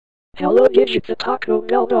Hello Gidget the Taco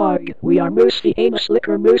Bell Dog. We are Moose the Amos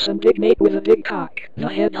Liquor Moose and Big Nate with a big cock, the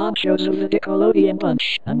head honchos of the Nickelodeon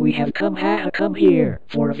bunch, and we have come here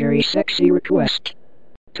for a very sexy request.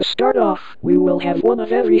 To start off, we will have one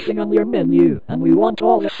of everything on your menu, and we want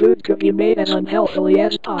all the food to be made as unhealthily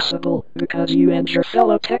as possible, because you and your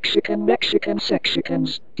fellow Mexican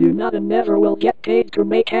Sexicans do not and never will get paid to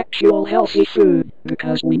make actual healthy food,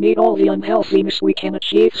 because we need all the unhealthiness we can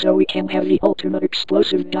achieve so we can have the ultimate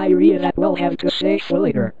explosive diarrhea that we'll have to save for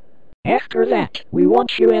later. After that, we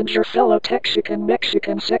want you and your fellow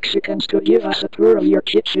Mexican Sexicans to give us a tour of your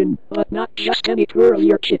kitchen, but not just any tour of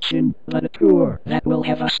your kitchen, but a tour that will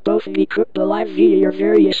have us both be cooked alive via your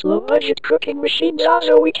various low-budget cooking machines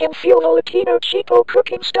so we can feel the Latino cheapo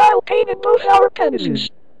cooking style pain in both our penises.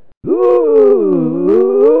 Ooh!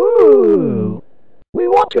 We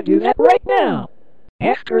want to do that right now.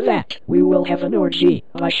 After that, we will have an orgy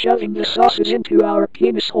by shoving the sauces into our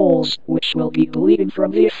penis holes, which will be bleeding from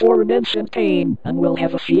the aforementioned pain, and we'll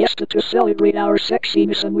have a fiesta to celebrate our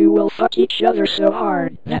sexiness, and we will fuck each other so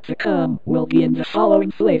hard that the cum will be in the following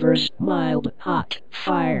flavors: mild, hot,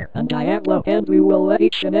 fire, and Diablo, and we will let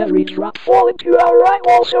each and every drop fall into our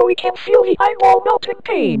eyeball so we can feel the eyeball melting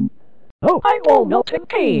pain. Oh, eyeball melting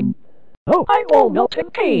pain! Oh, eyeball melting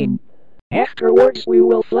pain! Afterwards we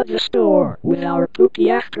will flood the store with our poopy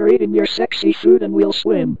after eating your sexy food, and we'll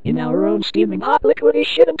swim in our own steaming hot liquidy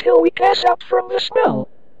shit until we pass out from the smell.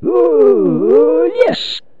 Ooh,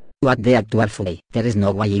 yes! What the actual fuck? There is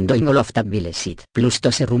no way in doing all of that bullshit. Plus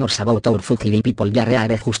those rumors about our fuck giving people diarrhea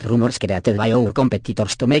are just rumors created by our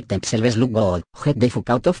competitors to make themselves look good. Get the fuck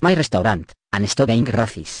out of my restaurant, and stop being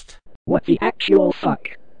racist. What the actual fuck?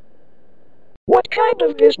 What kind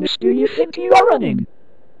of business do you think you are running?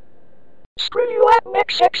 Screw you at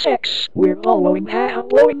XXX, we're blowing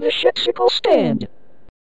the shitsicle stand.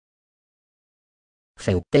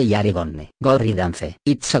 Feute yarigonne, gorri dance,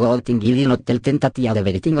 it's a good thing you did not tell tentative of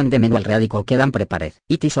everything on the menu already cooked and prepared.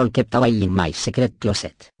 It is all kept away in my secret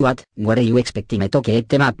closet. What, were you expecting me to keep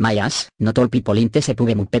them up my ass? Not all people in this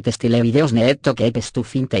pube muppet style videos need to keep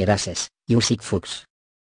stuff in their asses, you sick fucks.